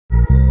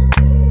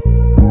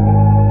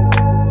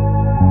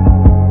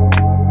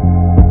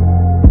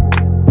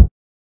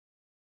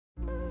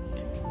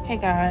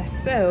Guys,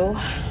 so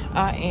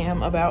I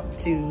am about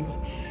to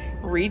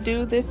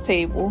redo this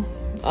table.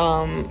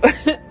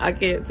 I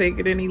can't take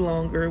it any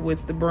longer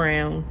with the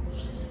brown.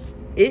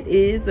 It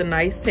is a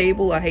nice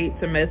table. I hate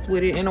to mess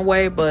with it in a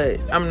way, but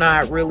I'm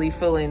not really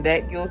feeling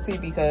that guilty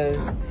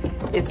because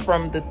it's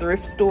from the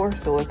thrift store,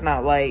 so it's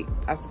not like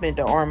I spent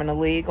an arm and a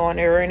leg on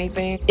it or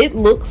anything. It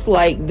looks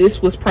like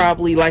this was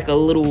probably like a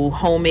little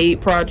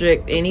homemade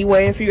project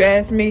anyway, if you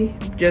ask me,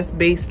 just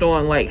based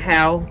on like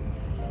how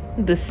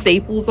the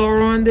staples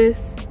are on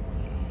this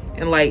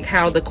and like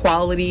how the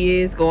quality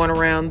is going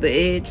around the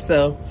edge.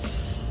 So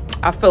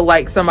I feel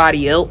like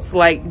somebody else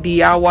like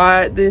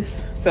DIY'd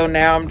this, so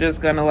now I'm just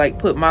gonna like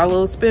put my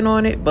little spin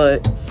on it.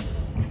 But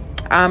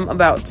I'm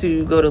about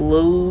to go to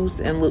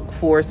Lowe's and look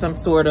for some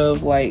sort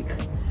of like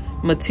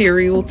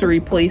material to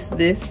replace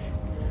this.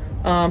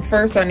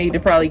 First I need to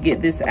probably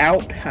get this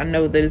out. I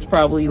know that it's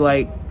probably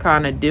like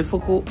kind of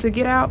difficult to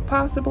get out,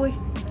 possibly.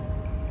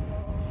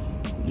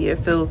 Yeah, it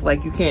feels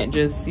like you can't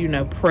just, you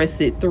know,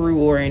 press it through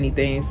or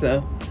anything.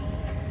 So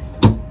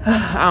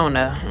I don't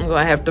know, I'm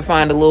gonna have to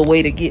find a little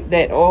way to get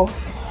that off.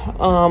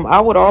 I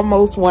would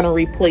almost want to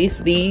replace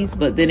these,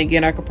 but then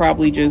again I could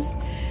probably just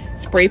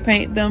spray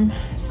paint them.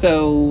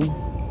 So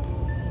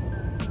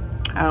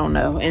I don't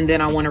know. And then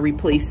I want to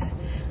replace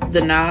the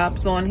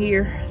knobs on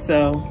here,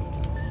 so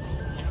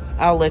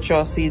I'll let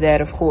y'all see that.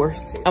 Of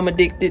course, I'm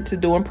addicted to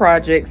doing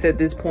projects at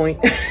this point.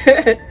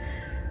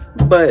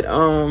 But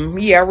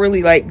yeah, I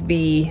really like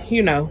the,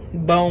 you know,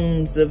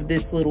 bones of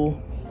this little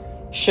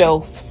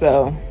shelf,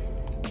 so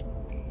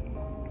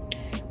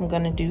I'm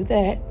gonna do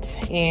that.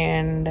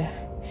 And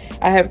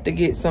I have to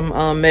get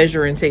some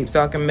measuring tape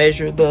so I can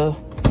measure the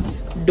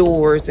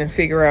doors and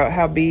figure out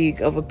how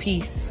big of a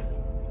piece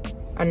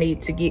I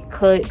need to get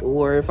cut,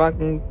 or if I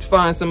can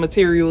find some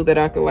material that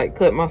I could like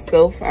cut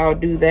myself, I'll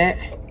do that.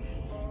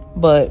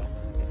 But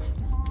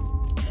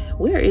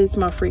where is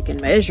my freaking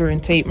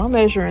measuring tape? My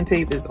measuring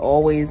tape is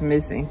always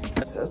missing.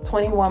 So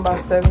 21 by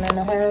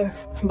 7.5.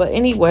 But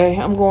anyway,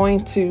 I'm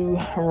going to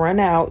run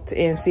out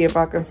and see if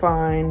I can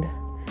find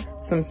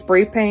some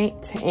spray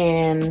paint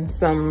and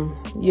some,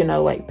 you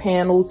know, like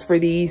panels for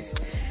these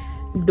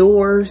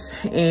doors,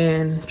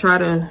 and try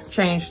to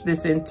change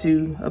this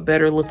into a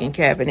better looking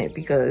cabinet,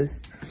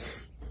 because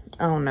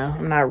I don't know,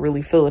 I'm not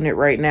really feeling it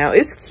right now.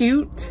 It's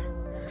cute,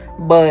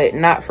 but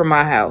not for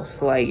my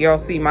house. Like, y'all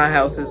see my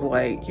house is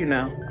like, you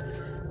know,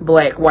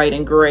 black, white,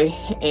 and gray,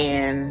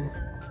 and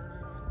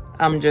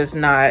I'm just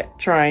not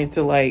trying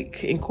to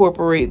like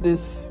incorporate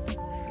this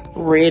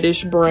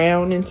reddish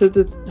brown into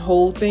the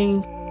whole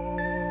thing.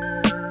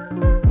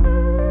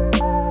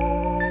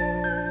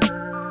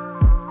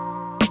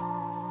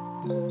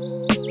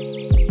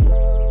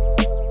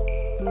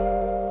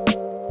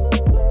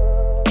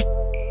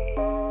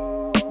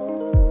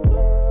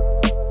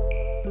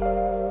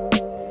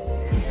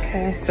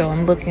 Okay, so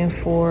I'm looking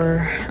for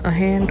a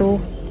handle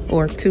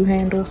or two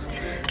handles.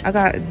 I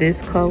got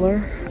this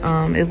color.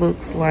 It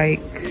looks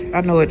like,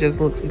 I know it just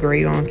looks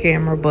great on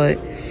camera, but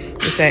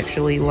it's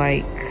actually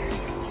like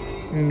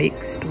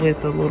mixed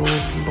with a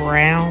little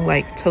brown,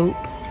 like taupe.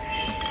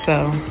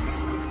 So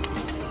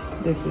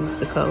this is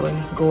the color,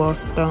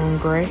 gloss stone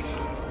gray.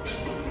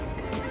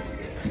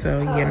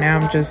 So yeah, now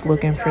I'm just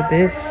looking for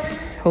this.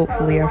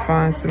 Hopefully I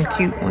find some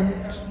cute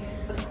ones.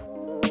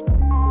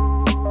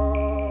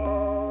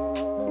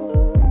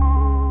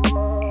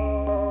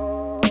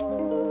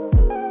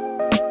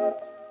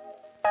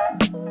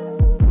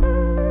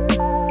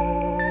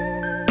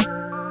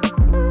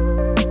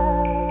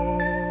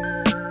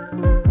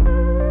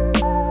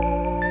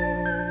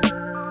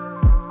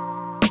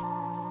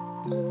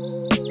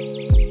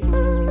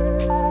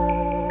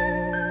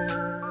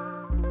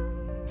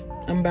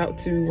 About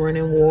to run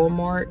in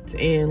Walmart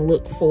and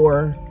look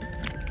for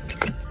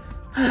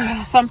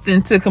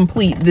something to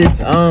complete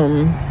this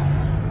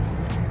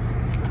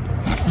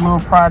little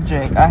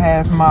project. I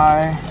have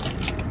my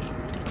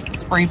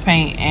spray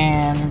paint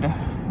and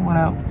what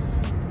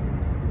else?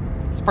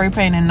 Spray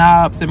paint and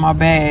knobs in my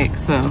bag,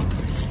 so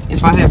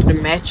if I have to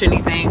match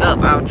anything up,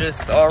 I'll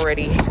just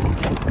already,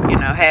 you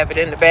know, have it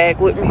in the bag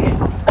with me.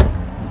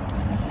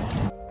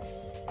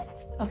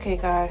 Okay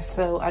guys,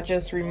 so I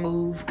just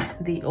removed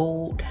the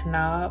old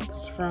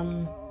knobs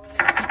from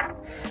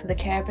the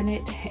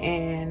cabinet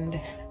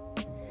and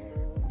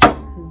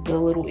the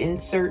little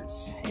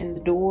inserts in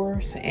the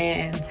doors,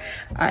 and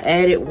I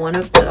added one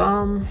of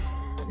the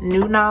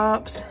new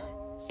knobs,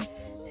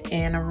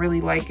 and I'm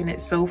really liking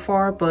it so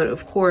far. But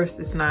of course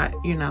it's not,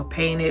 you know,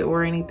 painted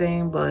or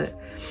anything, but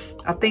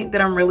I think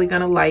that I'm really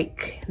gonna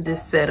like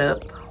this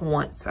setup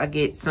once I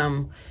get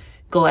some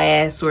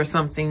glass or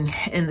something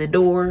in the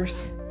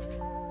doors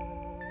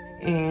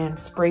and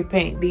spray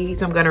paint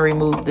these. I'm gonna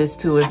remove this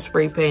too and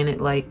spray paint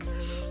it like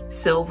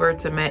silver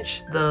to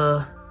match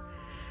the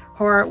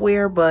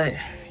hardware. But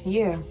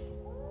yeah,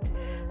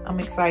 I'm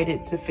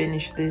excited to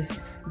finish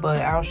this, but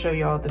I'll show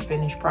y'all the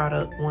finished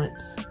product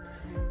once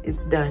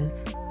it's done.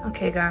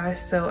 Okay guys,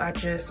 so I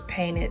just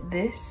painted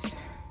this.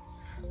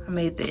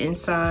 made the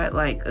inside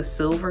like a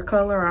silver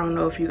color. I don't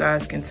know if you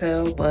guys can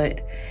tell, but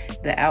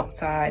the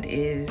outside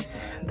is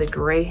the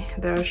gray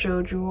that I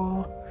showed you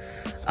all.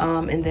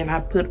 And then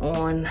I put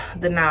on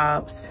the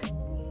knobs.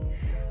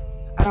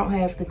 I don't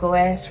have the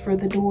glass for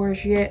the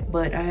doors yet,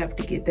 but I have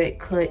to get that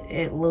cut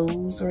at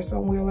Lowe's or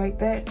somewhere like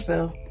that.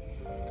 So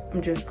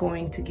I'm just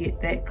going to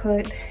get that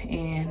cut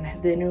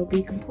and then it'll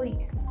be complete.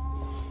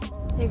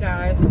 Hey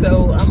guys,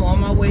 so I'm on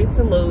my way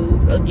to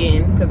Lowe's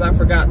again because I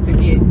forgot to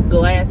get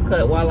glass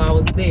cut while I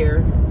was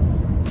there.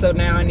 So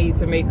now I need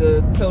to make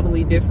a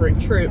totally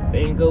different trip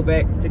and go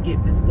back to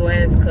get this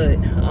glass cut.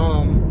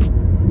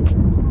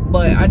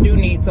 But I do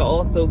need to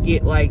also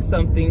get like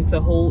something to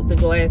hold the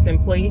glass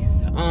in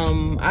place.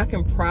 I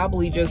can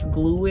probably just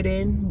glue it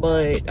in,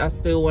 but I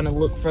still want to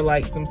look for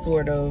like some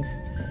sort of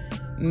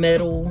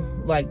metal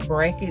like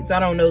brackets. I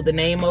don't know the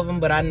name of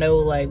them, but I know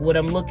like what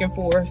I'm looking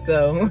for.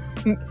 So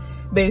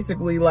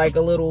basically like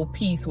a little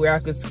piece where I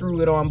could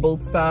screw it on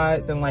both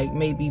sides and like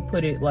maybe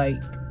put it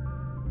like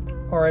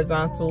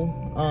horizontal.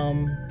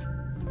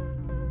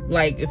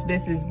 Like if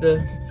this is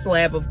the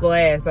slab of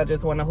glass, I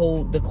just want to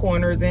hold the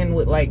corners in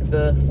with like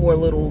the 4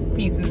 little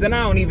pieces, and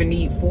I don't even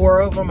need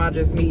 4 of them. I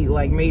just need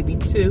like maybe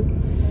 2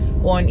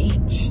 on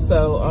each.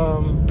 So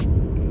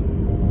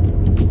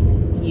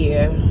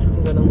yeah,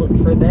 I'm gonna look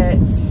for that.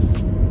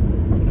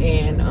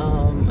 And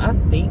I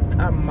think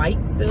I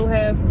might still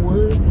have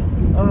wood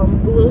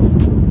glue.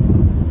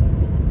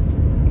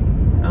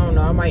 I don't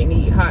know, I might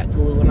need hot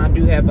glue, and I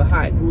do have a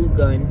hot glue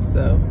gun,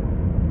 so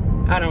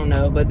I don't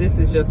know. But this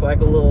is just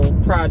like a little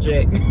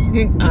project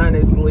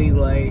honestly,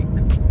 like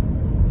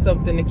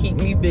something to keep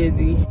me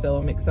busy. So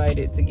I'm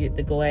excited to get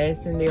the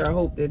glass in there. I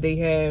hope that they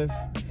have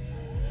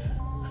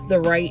the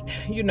right,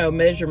 you know,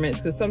 measurements,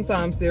 because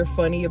sometimes they're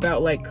funny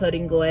about like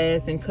cutting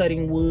glass and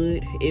cutting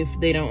wood if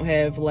they don't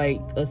have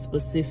like a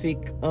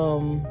specific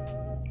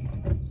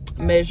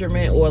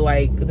measurement, or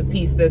like the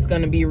piece that's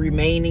going to be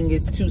remaining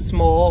is too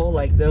small.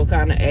 Like they'll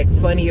kind of act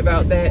funny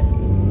about that.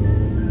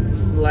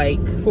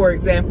 Like for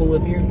example,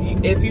 if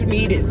you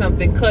needed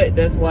something cut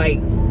that's like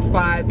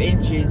 5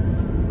 inches,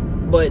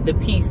 but the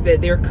piece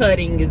that they're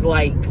cutting is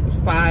like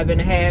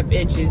 5.5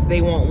 inches,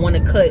 they won't want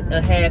to cut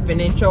a 1/2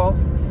 inch off.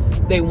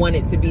 They want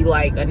it to be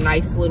like a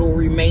nice little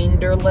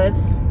remainder left.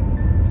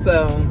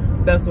 So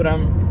that's what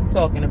I'm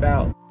talking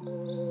about.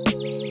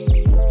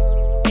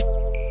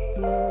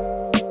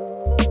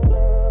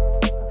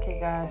 Okay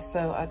guys,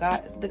 so I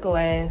got the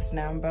glass.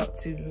 Now I'm about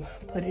to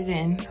put it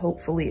in.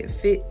 Hopefully it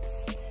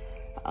fits.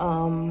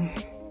 I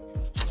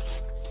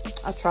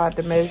tried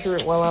to measure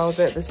it while I was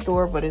at the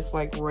store, but it's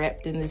like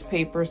wrapped in this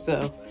paper,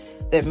 so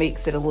that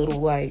makes it a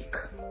little like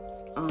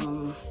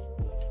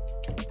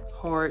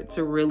hard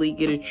to really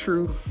get a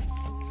true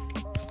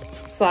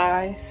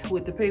size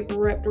with the paper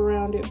wrapped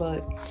around it.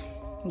 But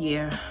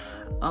yeah,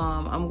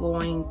 I'm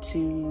going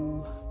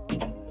to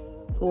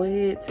go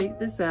ahead, take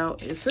this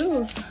out. It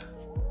feels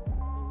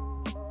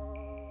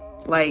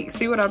like,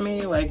 see what I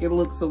mean? Like it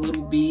looks a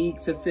little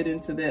big to fit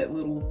into that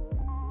little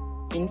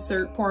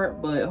insert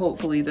part, but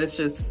hopefully that's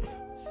just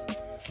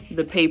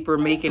the paper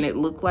making it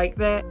look like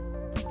that.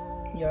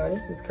 Y'all,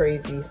 this is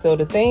crazy. So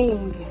the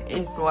thing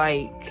is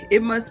like,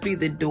 it must be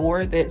the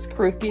door that's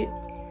crooked,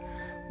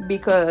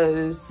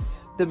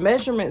 because the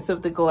measurements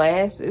of the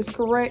glass is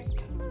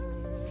correct,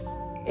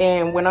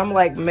 and when I'm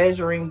like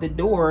measuring the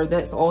door,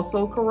 that's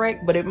also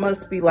correct, but it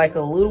must be like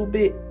a little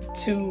bit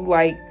too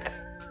like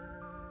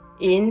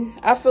in.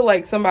 I feel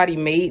like somebody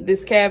made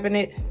this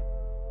cabinet,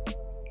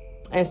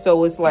 and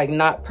so it's like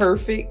not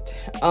perfect,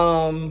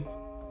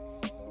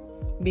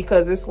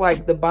 because it's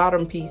like the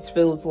bottom piece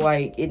feels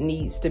like it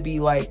needs to be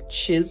like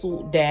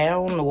chiseled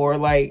down, or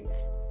like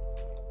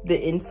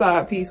the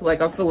inside piece,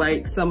 like I feel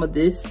like some of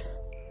this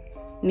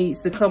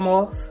needs to come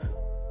off,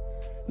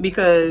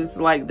 because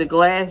like the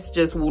glass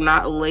just will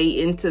not lay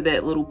into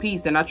that little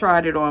piece. And I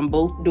tried it on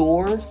both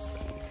doors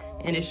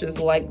and it's just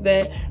like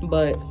that.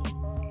 But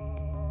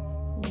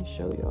let me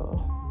show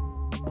y'all.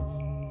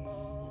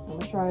 I'm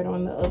gonna try it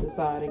on the other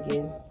side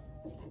again.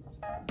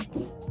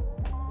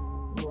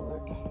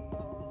 Lord.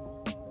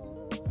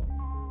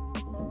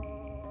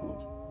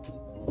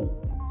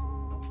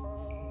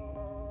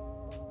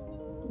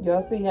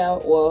 Y'all see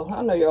how, well,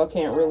 I know y'all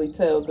can't really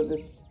tell because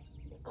it's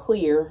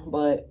clear,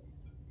 but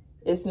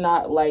it's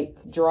not like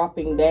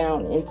dropping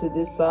down into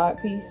this side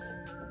piece.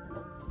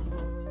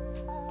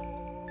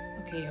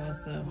 Okay, y'all,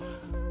 so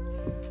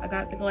I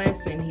got the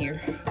glass in here.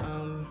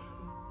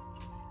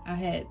 I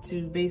had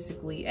to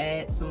basically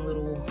add some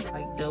little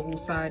like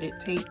double-sided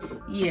tape.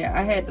 Yeah,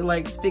 I had to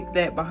like stick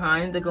that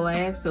behind the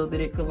glass so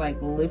that it could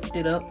like lift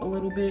it up a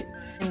little bit.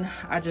 And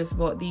I just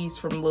bought these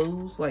from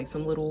Lowe's, like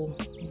some little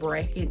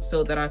brackets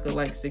so that I could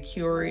like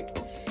secure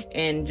it.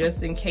 And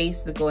just in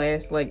case the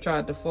glass like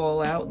tried to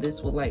fall out,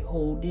 this would like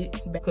hold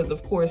it. Because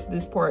of course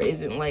this part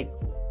isn't like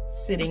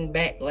sitting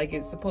back like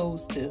it's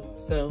supposed to.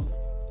 So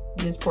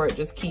this part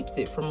just keeps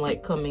it from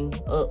like coming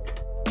up.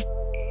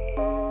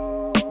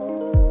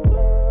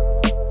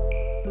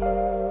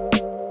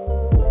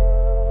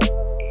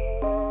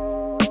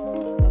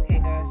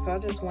 so I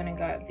just went and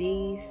got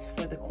these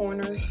for the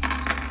corners,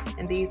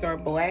 and these are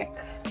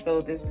black,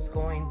 so this is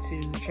going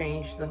to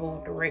change the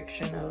whole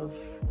direction of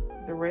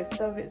the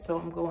rest of it. So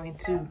I'm going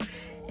to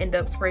end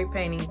up spray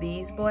painting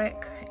these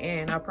black,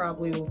 and I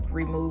probably will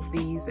remove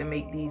these and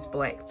make these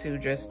black too,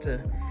 just to,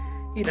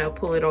 you know,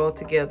 pull it all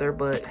together.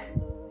 But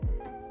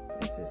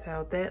this is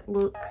how that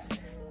looks.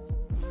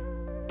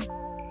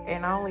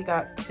 And I only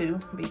got 2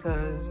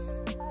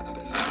 because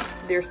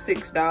they're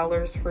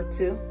 $6 for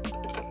 2.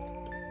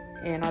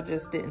 And I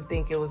just didn't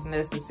think it was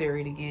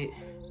necessary to get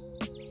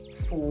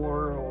 4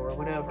 or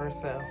whatever.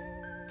 So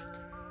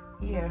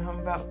yeah, I'm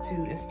about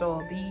to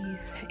install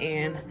these,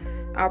 and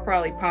I'll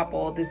probably pop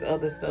all this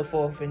other stuff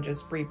off and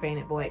just spray paint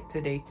it black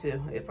today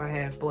too, if I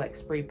have black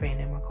spray paint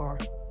in my car.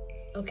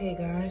 Okay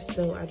guys,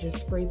 so I just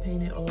spray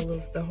painted all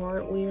of the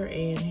hardware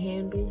and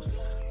handles.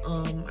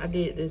 I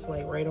did this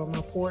like right on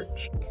my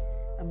porch.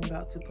 I'm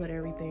about to put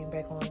everything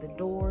back on the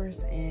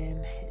doors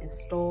and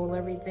install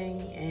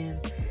everything,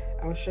 and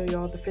I'll show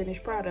y'all the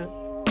finished product.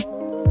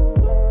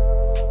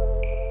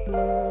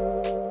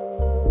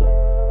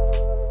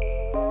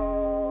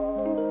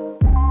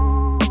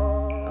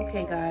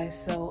 Okay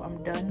guys, so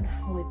I'm done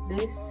with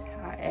this.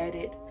 I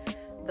added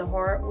the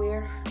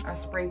hardware. I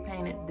spray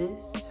painted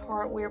this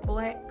hardware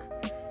black,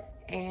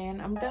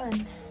 and I'm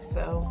done.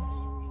 So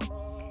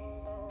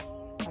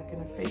I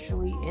can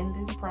officially end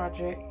this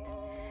project.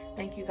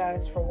 Thank you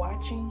guys for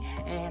watching,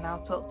 and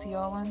I'll talk to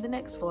y'all on the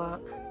next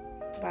vlog.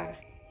 Bye.